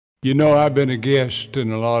You know, I've been a guest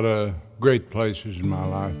in a lot of great places in my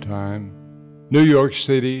lifetime. New York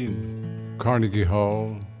City, Carnegie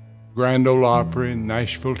Hall, Grand Ole Opry,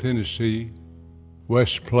 Nashville, Tennessee,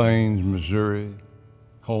 West Plains, Missouri,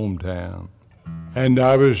 hometown. And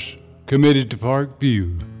I was committed to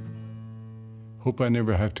Parkview. Hope I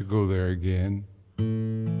never have to go there again.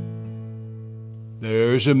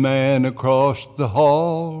 There's a man across the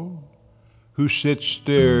hall who sits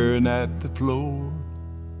staring at the floor,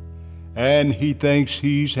 and he thinks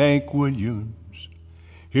he's Hank Williams.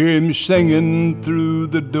 Hear him singing through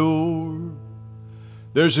the door.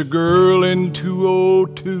 There's a girl in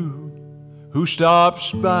 202 who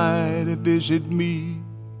stops by to visit me,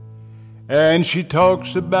 and she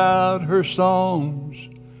talks about her songs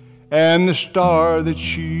and the star that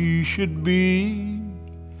she should be.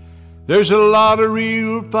 There's a lot of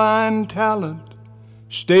real fine talent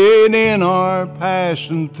staying in or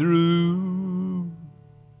passing through.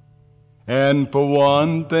 And for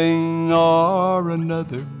one thing or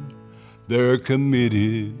another, they're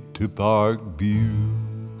committed to Parkview.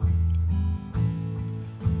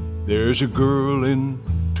 There's a girl in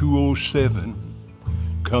 207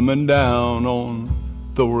 coming down on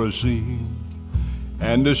Thorazine,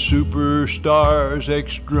 and a superstar's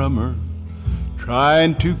ex-drummer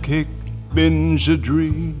trying to kick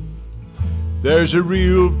Benzedrine. There's a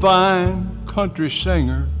real fine country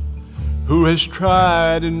singer who has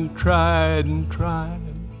tried and tried and tried.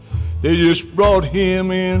 They just brought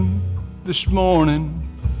him in this morning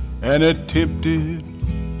and attempted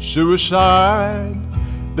suicide.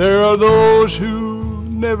 There are those who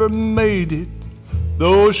never made it,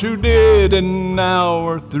 those who did and now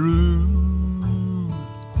are through.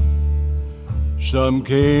 Some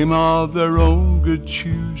came of their own good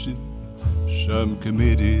choosing, some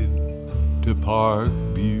committed to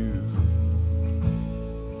Parkview.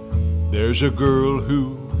 There's a girl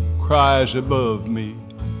who cries above me,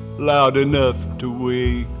 loud enough to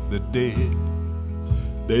wake the dead.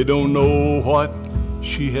 They don't know what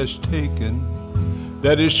she has taken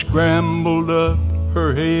that has scrambled up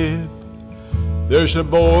her head. There's a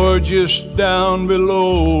boy just down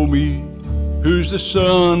below me who's the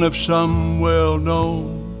son of some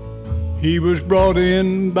well-known. He was brought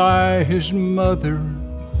in by his mother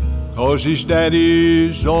 'cause his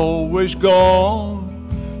daddy's always gone.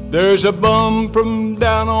 There's a bum from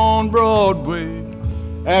down on Broadway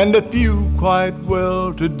and a few quite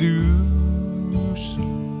well-to-dos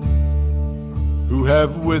who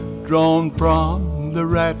have withdrawn from the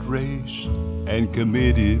rat race and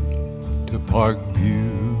committed to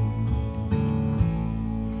Parkview.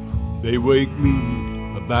 They wake me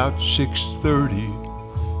about 6:30,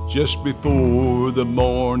 just before the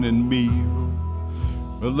morning meal.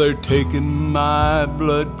 Well, they're taking my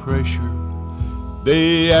blood pressure.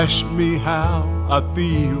 They ask me how I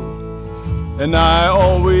feel, and I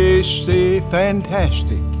always say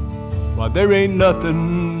fantastic. Why, there ain't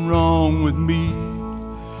nothing wrong with me.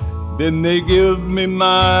 Then they give me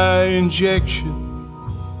my injection,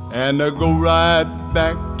 and I go right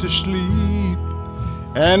back to sleep.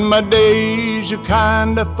 And my days are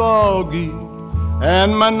kinda foggy,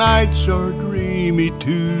 and my nights are dreamy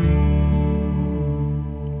too.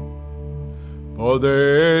 For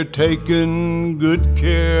they're taking good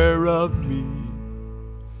care of me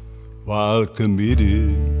while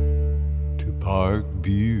committed to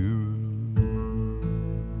Parkview.